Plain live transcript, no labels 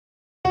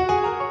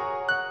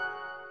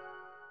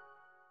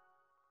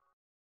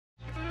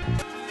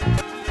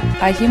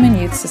iHuman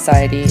Youth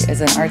Society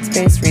is an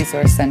arts-based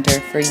resource center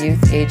for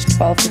youth aged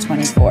 12 to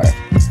 24.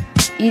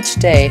 Each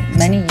day,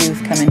 many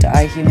youth come into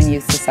iHuman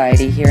Youth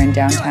Society here in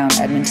downtown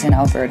Edmonton,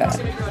 Alberta.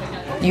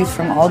 Youth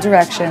from all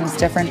directions,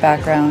 different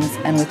backgrounds,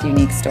 and with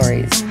unique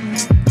stories.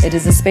 It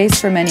is a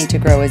space for many to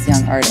grow as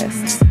young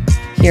artists.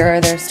 Here are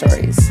their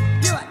stories.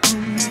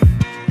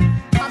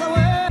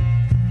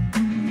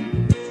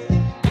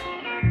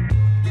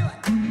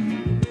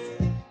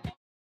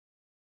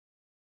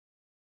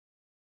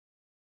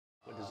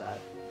 What is that?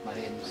 My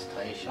name is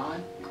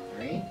Tyshawn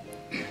Raine,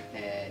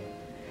 and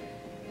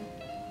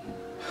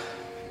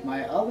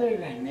my other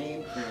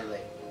name for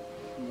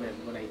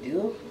what I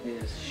do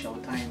is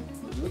Showtime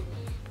Loop.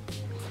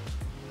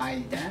 I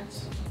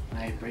dance,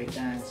 I break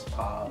dance,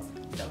 pop,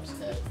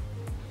 dubstep.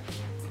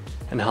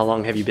 And how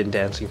long have you been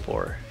dancing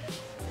for?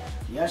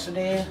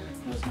 Yesterday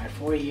was my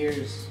 4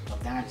 years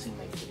of dancing,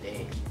 like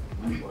today,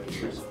 my 4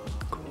 years.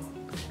 Cool.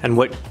 And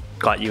what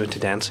got you into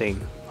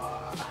dancing?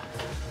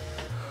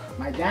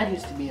 My dad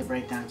used to be a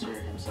break dancer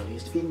himself. He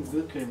used to be in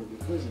boot crew.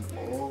 He was an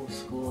old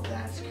school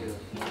dance crew.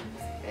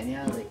 And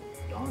yeah, I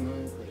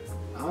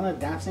don't know,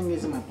 dancing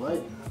is in my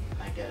blood,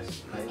 I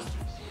guess. I just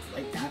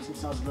like dancing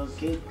since I was a little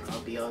kid.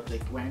 I'll be out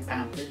wearing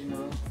Pampers, you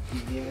know,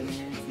 giving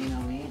it, you know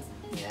what I mean?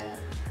 Yeah.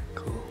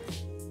 Cool.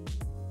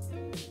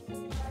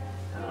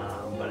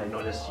 But I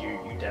noticed you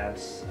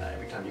dance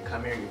every time you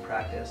come here, you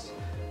practice.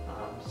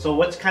 So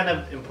what's kind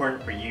of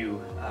important for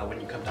you when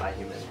you come to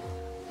iHuman?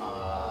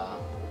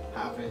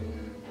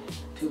 Having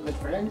 2 good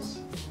friends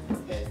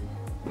and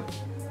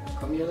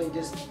come here and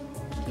just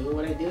do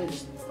what I do.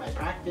 I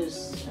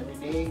practice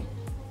every day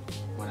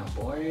when I'm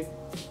bored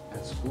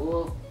at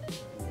school.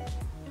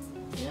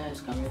 Yeah,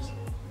 just come here.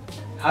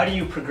 How do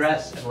you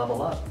progress and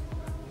level up?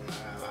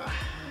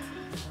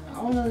 I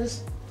don't know,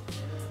 just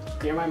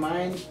clear my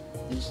mind,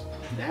 just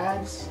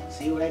dance,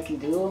 see what I can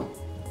do,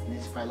 and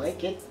if I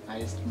like it, I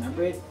just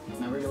remember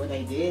what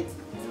I did,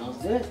 and I'll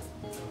do it.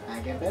 I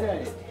get better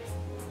at it.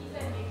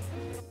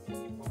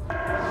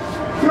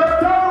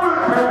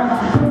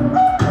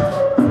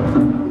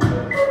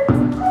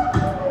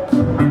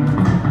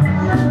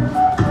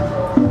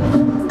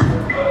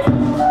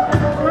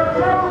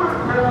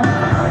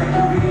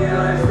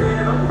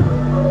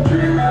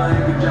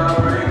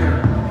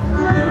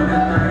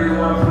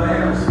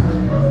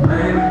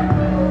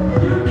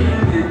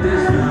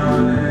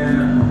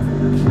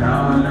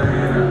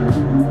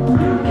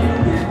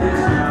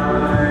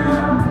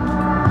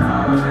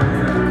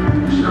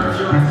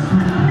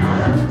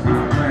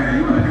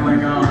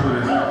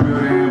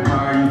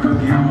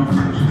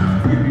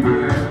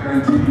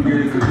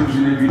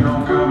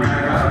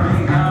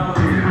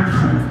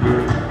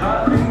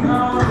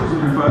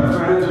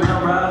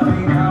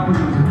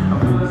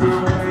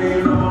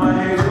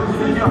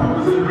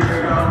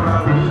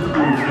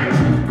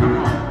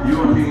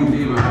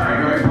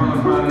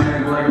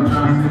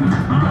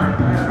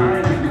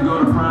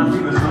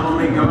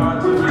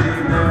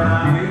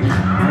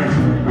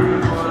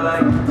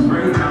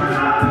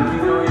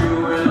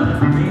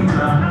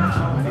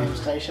 My name is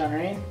Tyshawn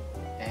Raine,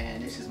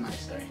 and this is my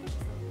story.